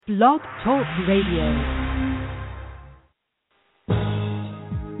Blog Talk Radio.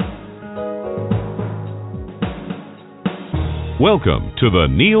 Welcome to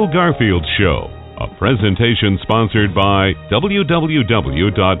the Neil Garfield Show, a presentation sponsored by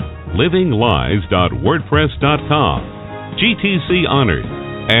www.livinglies.wordpress.com, GTC Honored,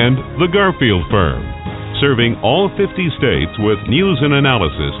 and The Garfield Firm, serving all 50 states with news and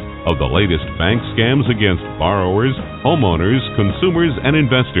analysis of the latest bank scams against borrowers, homeowners, consumers, and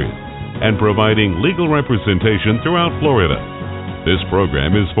investors, and providing legal representation throughout Florida. This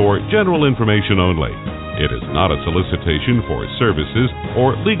program is for general information only. It is not a solicitation for services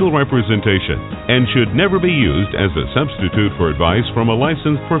or legal representation and should never be used as a substitute for advice from a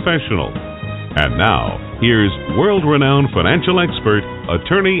licensed professional. And now, here's world-renowned financial expert,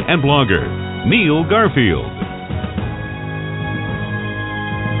 attorney, and blogger, Neil Garfield.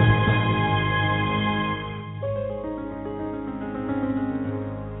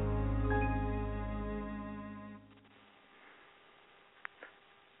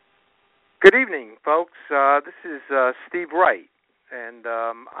 Good evening, folks. This is Steve Wright, and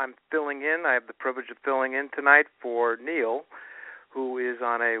I'm filling in. I have the privilege of filling in tonight for Neil, who is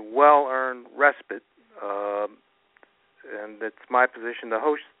on a well-earned respite, and it's my position to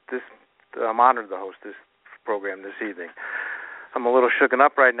host this. I'm honored to host this program this evening. I'm a little shooken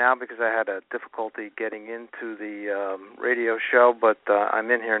up right now because I had a difficulty getting into the radio show, but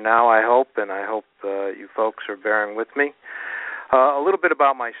I'm in here now, I hope, and I hope you folks are bearing with me. A little bit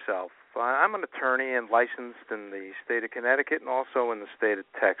about myself. I'm an attorney and licensed in the state of Connecticut and also in the state of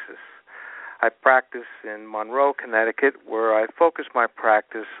Texas. I practice in Monroe, Connecticut, where I focus my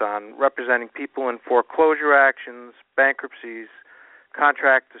practice on representing people in foreclosure actions, bankruptcies,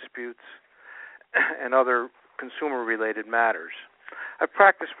 contract disputes, and other consumer-related matters. I've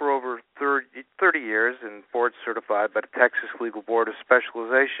practiced for over 30 years and board certified by the Texas Legal Board of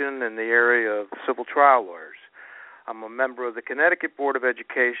Specialization in the area of civil trial lawyers. I'm a member of the Connecticut Board of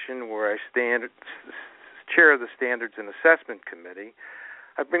Education, where I chair of the Standards and Assessment Committee.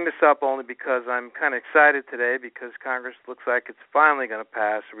 I bring this up only because I'm kind of excited today because Congress looks like it's finally going to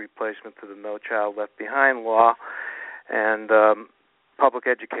pass a replacement to the No Child Left Behind law, and public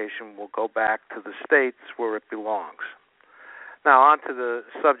education will go back to the states where it belongs. Now, on to the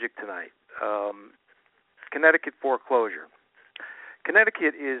subject tonight, Connecticut foreclosure.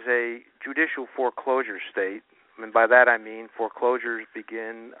 Connecticut is a judicial foreclosure state. And by that I mean foreclosures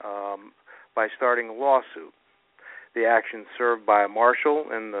begin by starting a lawsuit. The action served by a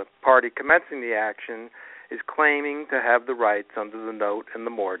marshal, and the party commencing the action is claiming to have the rights under the note and the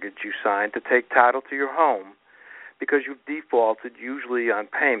mortgage you signed to take title to your home because you've defaulted, usually on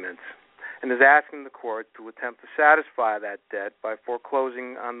payments, and is asking the court to attempt to satisfy that debt by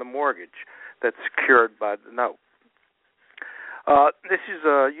foreclosing on the mortgage that's secured by the note. This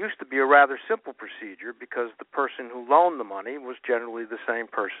used to be a rather simple procedure because the person who loaned the money was generally the same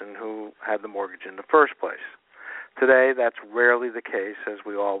person who had the mortgage in the first place. Today, that's rarely the case, as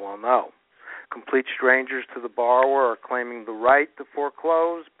we all well know. Complete strangers to the borrower are claiming the right to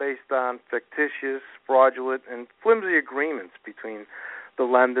foreclose based on fictitious, fraudulent, and flimsy agreements between the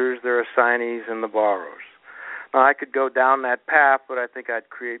lenders, their assignees, and the borrowers. Now, I could go down that path, but I think I'd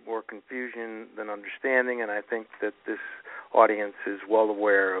create more confusion than understanding, and I think that this audience is well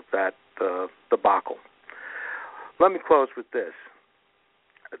aware of that debacle. Let me close with this.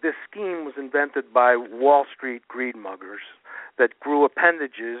 This scheme was invented by Wall Street greed muggers that grew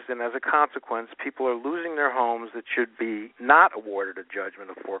appendages, and as a consequence, people are losing their homes that should be not awarded a judgment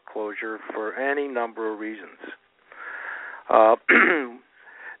of foreclosure for any number of reasons.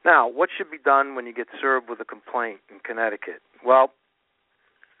 Now, what should be done when you get served with a complaint in Connecticut? Well,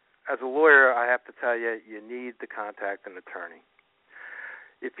 as a lawyer, I have to tell you, you need to contact an attorney.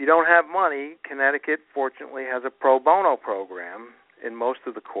 If you don't have money, Connecticut fortunately has a pro bono program in most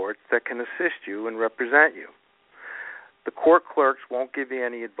of the courts that can assist you and represent you. The court clerks won't give you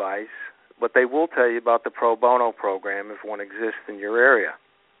any advice, but they will tell you about the pro bono program if one exists in your area.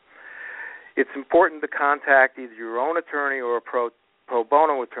 It's important to contact either your own attorney or a pro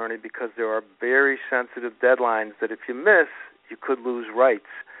bono attorney because there are very sensitive deadlines that if you miss, you could lose rights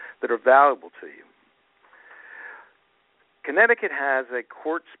that are valuable to you. Connecticut has a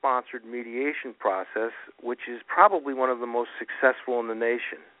court-sponsored mediation process, which is probably one of the most successful in the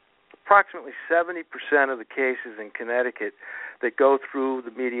nation. Approximately 70% of the cases in Connecticut that go through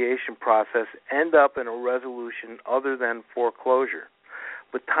the mediation process end up in a resolution other than foreclosure.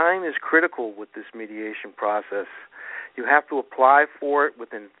 But time is critical with this mediation process. You have to apply for it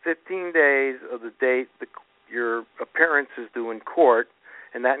within 15 days of the date your appearance is due in court,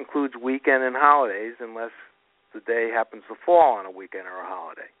 and that includes weekend and holidays unless the day happens to fall on a weekend or a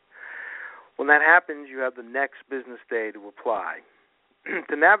holiday. When that happens, you have the next business day to apply.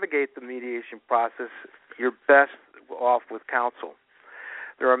 To navigate the mediation process, you're best off with counsel.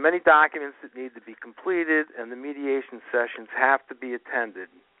 There are many documents that need to be completed, and the mediation sessions have to be attended.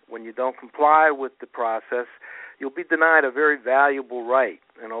 When you don't comply with the process, you'll be denied a very valuable right.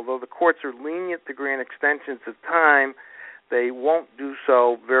 And although the courts are lenient to grant extensions of time, they won't do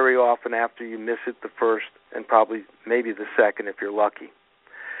so very often after you miss it the first and probably maybe the second if you're lucky.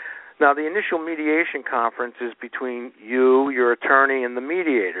 Now, the initial mediation conference is between you, your attorney, and the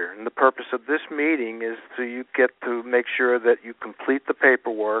mediator. And the purpose of this meeting is so you get to make sure that you complete the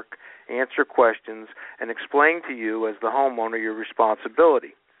paperwork, answer questions, and explain to you as the homeowner your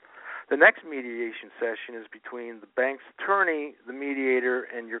responsibility. The next mediation session is between the bank's attorney, the mediator,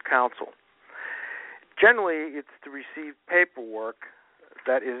 and your counsel. Generally, it's to receive paperwork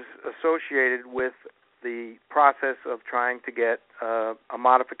that is associated with the process of trying to get a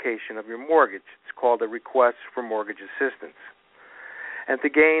modification of your mortgage. It's called a request for mortgage assistance. And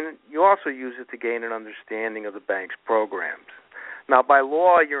you also use it to gain an understanding of the bank's programs. Now, by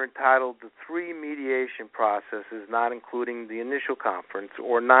law, you're entitled to 3 mediation processes, not including the initial conference,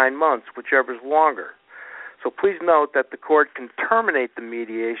 or 9 months, whichever is longer. So please note that the court can terminate the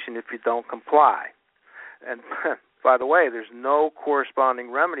mediation if you don't comply. And by the way, there's no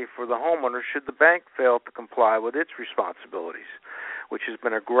corresponding remedy for the homeowner should the bank fail to comply with its responsibilities, which has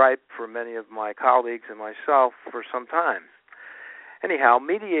been a gripe for many of my colleagues and myself for some time. Anyhow,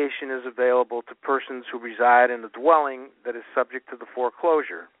 mediation is available to persons who reside in a dwelling that is subject to the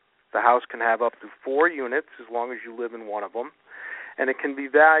foreclosure. The house can have up to 4 units as long as you live in one of them, and it can be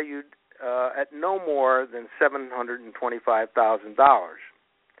valued at no more than $725,000.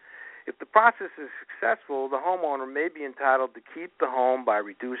 If the process is successful, the homeowner may be entitled to keep the home by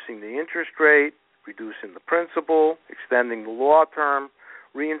reducing the interest rate, reducing the principal, extending the law term,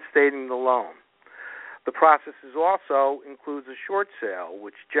 reinstating the loan. The process also includes a short sale,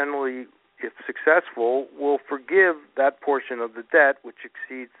 which generally, if successful, will forgive that portion of the debt which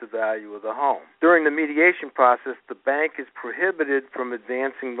exceeds the value of the home. During the mediation process, the bank is prohibited from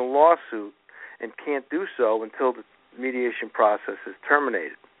advancing the lawsuit and can't do so until the mediation process is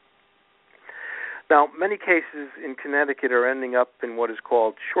terminated. Now, many cases in Connecticut are ending up in what is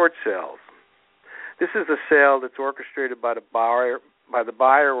called short sales. This is a sale that's orchestrated by the buyer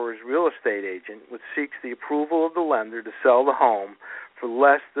or his real estate agent, which seeks the approval of the lender to sell the home for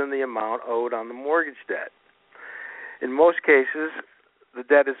less than the amount owed on the mortgage debt. In most cases, the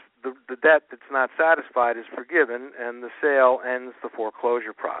debt that's not satisfied is forgiven, and the sale ends the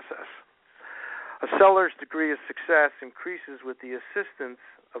foreclosure process. A seller's degree of success increases with the assistance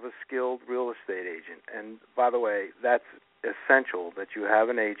of a skilled real estate agent. And by the way, that's essential that you have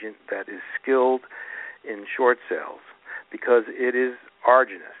an agent that is skilled in short sales because it is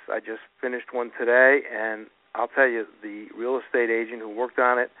arduous. I just finished one today, and I'll tell you, the real estate agent who worked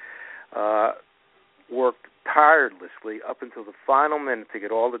on it worked tirelessly up until the final minute to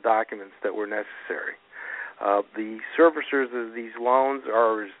get all the documents that were necessary. The servicers of these loans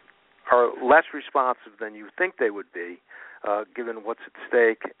are less responsive than you think they would be, given what's at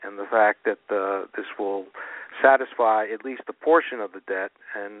stake and the fact that this will satisfy at least a portion of the debt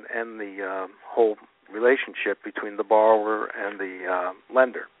and the whole relationship between the borrower and the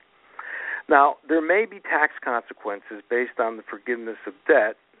lender. Now, there may be tax consequences based on the forgiveness of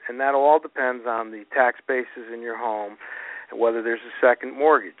debt, and that all depends on the tax basis in your home and whether there's a second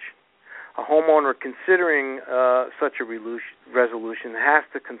mortgage. A homeowner considering such a resolution has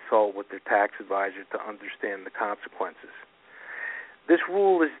to consult with their tax advisor to understand the consequences. This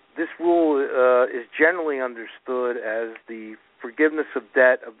rule is generally understood as the forgiveness of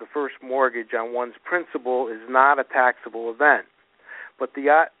debt of the first mortgage on one's principal is not a taxable event. But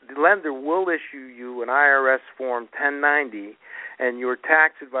the lender will issue you an IRS Form 1090, and your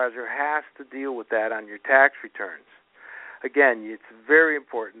tax advisor has to deal with that on your tax returns. Again, it's very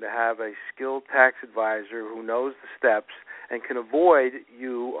important to have a skilled tax advisor who knows the steps and can avoid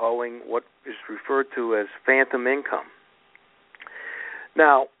you owing what is referred to as phantom income.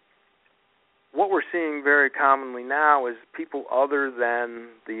 Now, what we're seeing very commonly now is people other than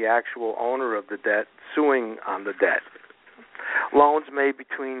the actual owner of the debt suing on the debt. Loans made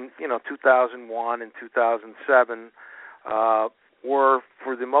between 2001 and 2007 were,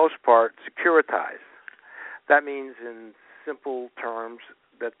 for the most part, securitized. That means, in simple terms,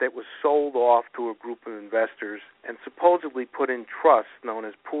 that it was sold off to a group of investors and supposedly put in trusts known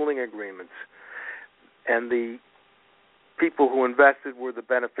as pooling agreements. And the people who invested were the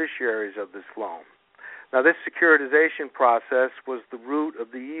beneficiaries of this loan. Now, this securitization process was the root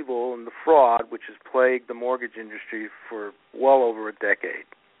of the evil and the fraud which has plagued the mortgage industry for well over a decade.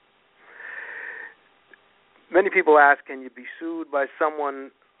 Many people ask, can you be sued by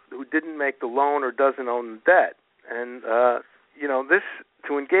someone who didn't make the loan or doesn't own the debt? And, this,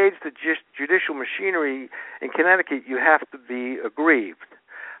 to engage the judicial machinery in Connecticut, you have to be aggrieved.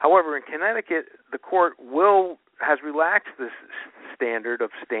 However, in Connecticut, the court has relaxed this standard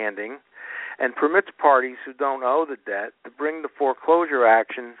of standing and permits parties who don't owe the debt to bring the foreclosure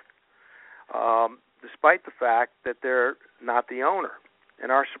action despite the fact that they're not the owner.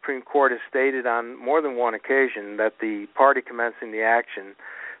 And our Supreme Court has stated on more than one occasion that the party commencing the action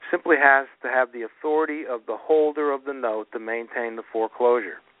simply has to have the authority of the holder of the note to maintain the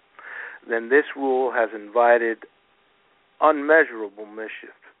foreclosure. Then this rule has invited unmeasurable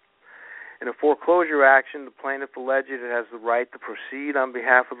mischief. In a foreclosure action, the plaintiff alleges it has the right to proceed on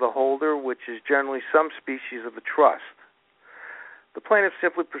behalf of the holder, which is generally some species of a trust. The plaintiff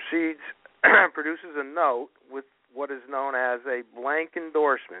simply produces a note with what is known as a blank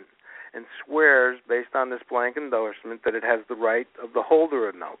endorsement and swears, based on this blank endorsement, that it has the right of the holder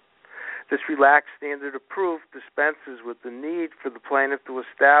of the note. This relaxed standard of proof dispenses with the need for the plaintiff to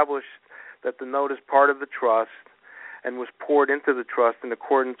establish that the note is part of the trust and was poured into the trust in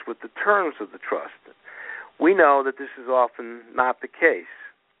accordance with the terms of the trust. We know that this is often not the case.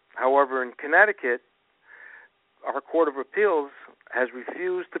 However, in Connecticut, our Court of Appeals has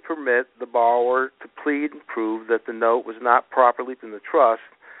refused to permit the borrower to plead and prove that the note was not properly in the trust,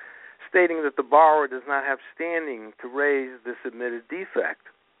 stating that the borrower does not have standing to raise this admitted defect.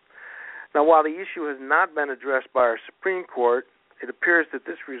 Now, while the issue has not been addressed by our Supreme Court, it appears that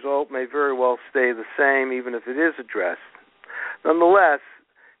this result may very well stay the same even if it is addressed. Nonetheless,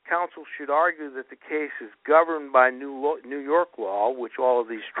 counsel should argue that the case is governed by New York law, which all of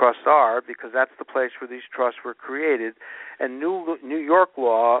these trusts are, because that's the place where these trusts were created, and New York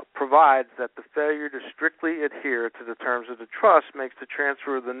law provides that the failure to strictly adhere to the terms of the trust makes the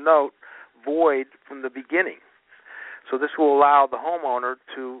transfer of the note void from the beginning. So this will allow the homeowner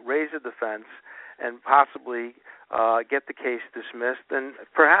to raise a defense and possibly get the case dismissed and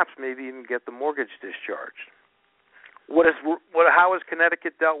perhaps maybe even get the mortgage discharged. How has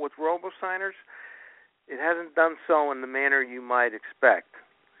Connecticut dealt with robo-signers? It hasn't done so in the manner you might expect.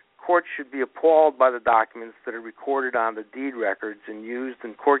 Courts should be appalled by the documents that are recorded on the deed records and used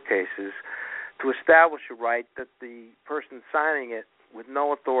in court cases to establish a right that the person signing it with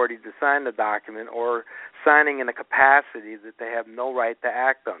no authority to sign the document or signing in a capacity that they have no right to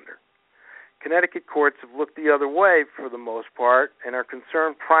act under. Connecticut courts have looked the other way for the most part and are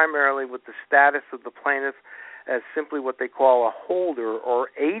concerned primarily with the status of the plaintiff as simply what they call a holder or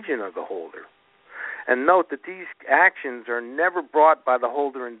agent of the holder. And note that these actions are never brought by the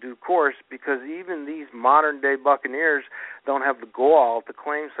holder in due course because even these modern-day buccaneers don't have the gall to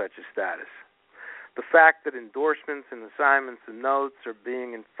claim such a status. The fact that endorsements and assignments and notes are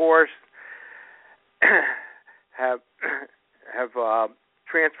being enforced have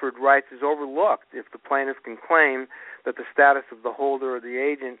transferred rights is overlooked if the plaintiff can claim that the status of the holder or the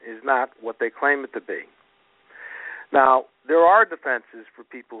agent is not what they claim it to be. Now, there are defenses for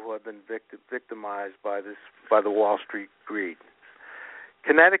people who have been victimized by the Wall Street greed.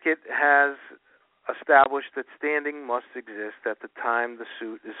 Connecticut has established that standing must exist at the time the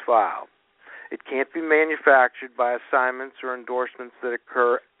suit is filed. It can't be manufactured by assignments or endorsements that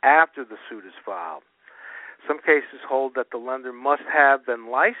occur after the suit is filed. Some cases hold that the lender must have been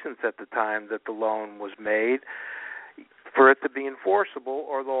licensed at the time that the loan was made for it to be enforceable,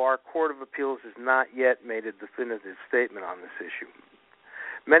 although our Court of Appeals has not yet made a definitive statement on this issue.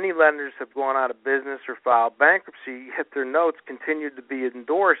 Many lenders have gone out of business or filed bankruptcy, yet their notes continued to be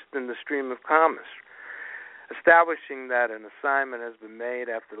endorsed in the stream of commerce. Establishing that an assignment has been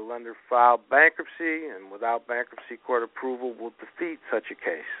made after the lender filed bankruptcy and without bankruptcy court approval will defeat such a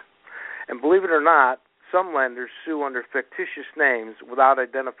case. And believe it or not, some lenders sue under fictitious names without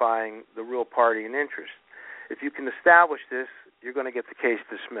identifying the real party in interest. If you can establish this, you're going to get the case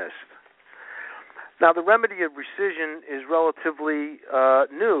dismissed. Now, the remedy of rescission is relatively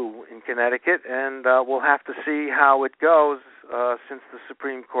new in Connecticut, and we'll have to see how it goes since the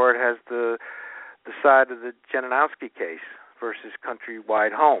Supreme Court has decided the Jananowski case versus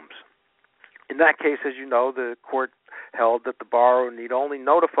Countrywide Homes. In that case, as you know, the court held that the borrower need only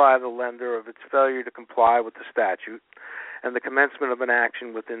notify the lender of its failure to comply with the statute and the commencement of an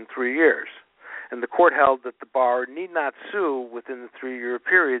action within 3 years. And the court held that the borrower need not sue within the 3-year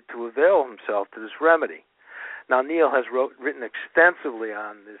period to avail himself to this remedy. Now, Neil has written extensively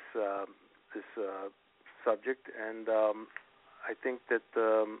on this subject, and I think that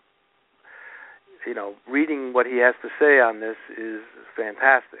reading what he has to say on this is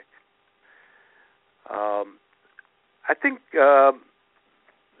fantastic. I think the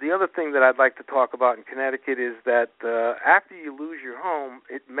the other thing that I'd like to talk about in Connecticut is that after you lose your home,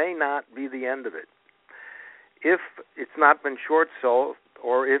 it may not be the end of it. If it's not been short sold,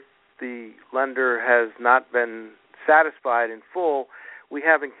 or if the lender has not been satisfied in full, we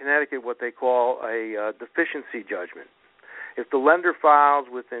have in Connecticut what they call a deficiency judgment. If the lender files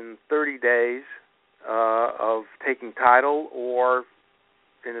within 30 days of taking title, or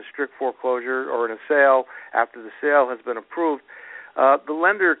in a strict foreclosure or in a sale after the sale has been approved, the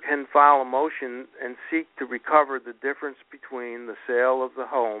lender can file a motion and seek to recover the difference between the sale of the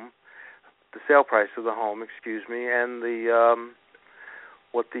home, the sale price of the home, and the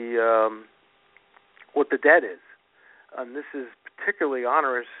what the debt is. And this is particularly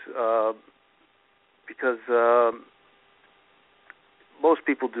onerous because most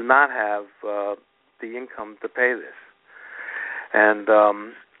people do not have the income to pay this. And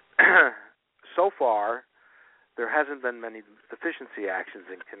so far, there hasn't been many deficiency actions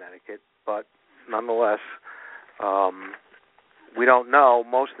in Connecticut, but nonetheless, we don't know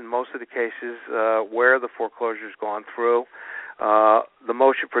in most of the cases where the foreclosure's gone through. The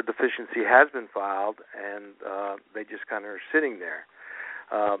motion for deficiency has been filed, and they just kind of are sitting there.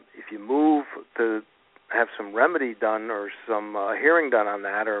 If you move to have some remedy done or some hearing done on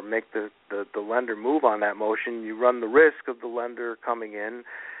that, or make the lender move on that motion, you run the risk of the lender coming in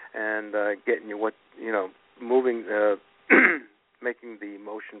and getting you moving, making the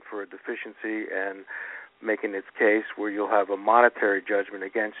motion for a deficiency and making its case where you'll have a monetary judgment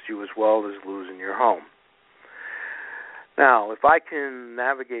against you as well as losing your home. Now, if I can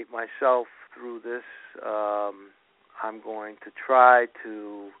navigate myself through this, I'm going to try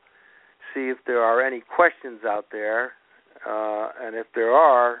to see if there are any questions out there, and if there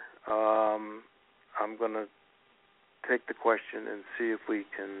are, I'm going to take the question and see if we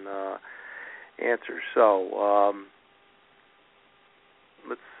can answer. So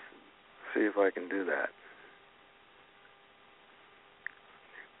let's see if I can do that.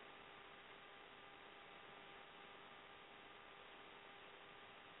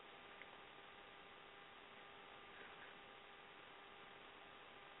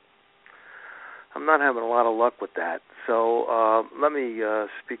 I'm not having a lot of luck with that, so let me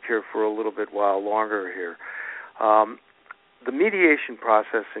speak here for a little bit while longer here. The mediation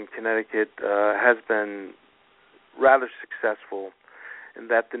process in Connecticut has been rather successful in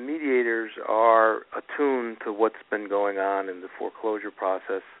that the mediators are attuned to what's been going on in the foreclosure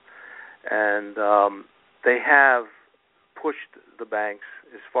process, and they have pushed the banks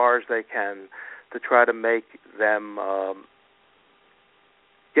as far as they can to try to make them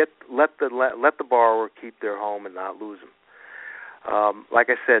let the borrower keep their home and not lose them. Like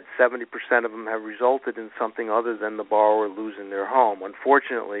I said, 70% of them have resulted in something other than the borrower losing their home.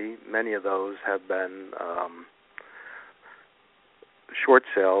 Unfortunately, many of those have been short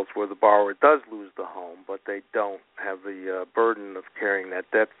sales where the borrower does lose the home, but they don't have the burden of carrying that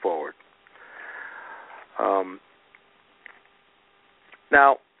debt forward.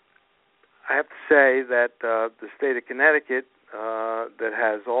 Now, I have to say that the state of Connecticut, that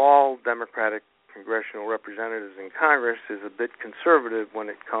has all Democratic congressional representatives in Congress, is a bit conservative when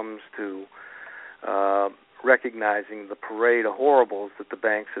it comes to recognizing the parade of horribles that the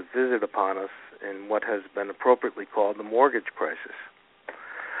banks have visited upon us in what has been appropriately called the mortgage crisis.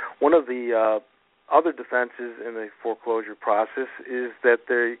 One of the other defenses in the foreclosure process is that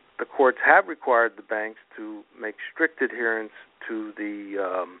the courts have required the banks to make strict adherence to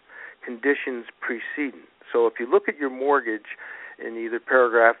the conditions preceding. So if you look at your mortgage in either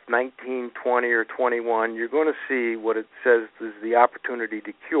paragraph 19, 20, or 21, you're going to see what it says is the opportunity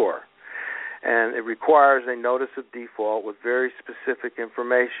to cure. And it requires a notice of default with very specific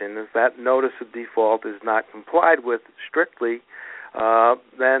information. If that notice of default is not complied with strictly,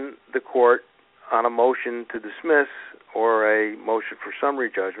 then the court, on a motion to dismiss or a motion for summary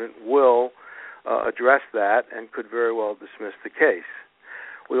judgment, will address that and could very well dismiss the case.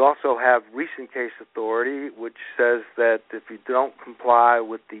 We also have recent case authority which says that if you don't comply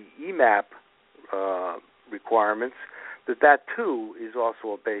with the EMAP requirements, that too is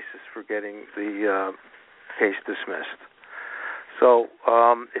also a basis for getting the case dismissed. So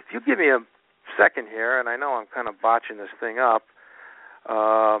if you give me a second here, and I know I'm kind of botching this thing up,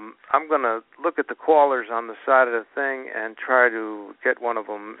 I'm going to look at the callers on the side of the thing and try to get one of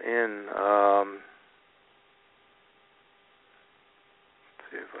them in.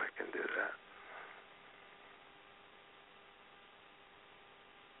 See if I can do that.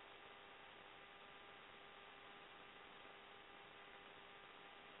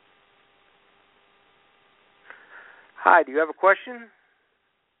 Hi, do you have a question?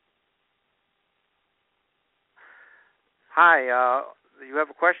 Hi, You have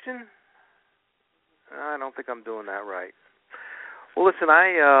a question? I don't think I'm doing that right. Well, listen,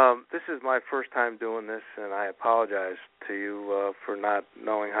 this is my first time doing this, and I apologize to you for not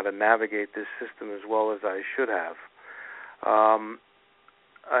knowing how to navigate this system as well as I should have.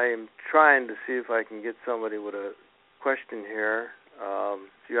 I am trying to see if I can get somebody with a question here.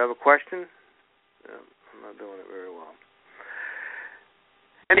 Do you have a question? I'm not doing it very well.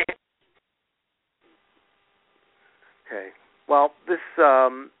 Okay. Well, this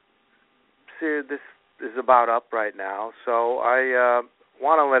is about up right now, so I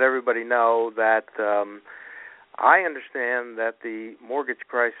want to let everybody know that I understand that the mortgage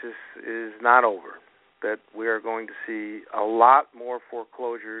crisis is not over, that we are going to see a lot more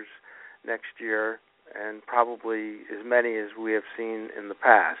foreclosures next year, and probably as many as we have seen in the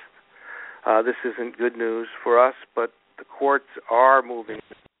past. This isn't good news for us, but the courts are moving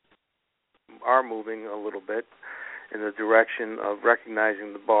a little bit in the direction of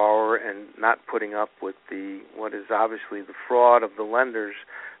recognizing the borrower and not putting up with what is obviously the fraud of the lenders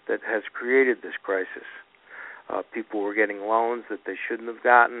that has created this crisis. People were getting loans that they shouldn't have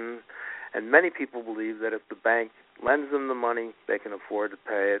gotten, and many people believe that if the bank lends them the money, they can afford to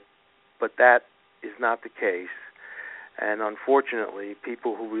pay it, but that is not the case. And unfortunately,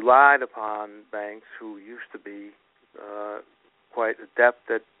 people who relied upon banks who used to be quite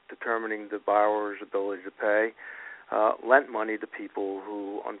adept at determining the borrower's ability to pay lent money to people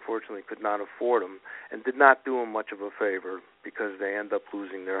who unfortunately could not afford them and did not do them much of a favor because they end up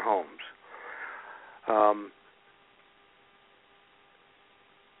losing their homes.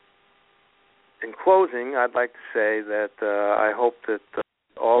 In closing, I'd like to say that I hope that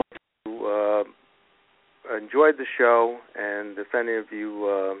all of you enjoyed the show, and if any of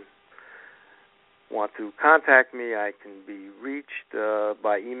you want to contact me, I can be reached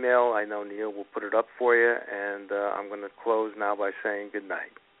by email. I know Neil will put it up for you, and I'm going to close now by saying good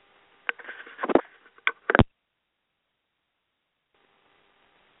night.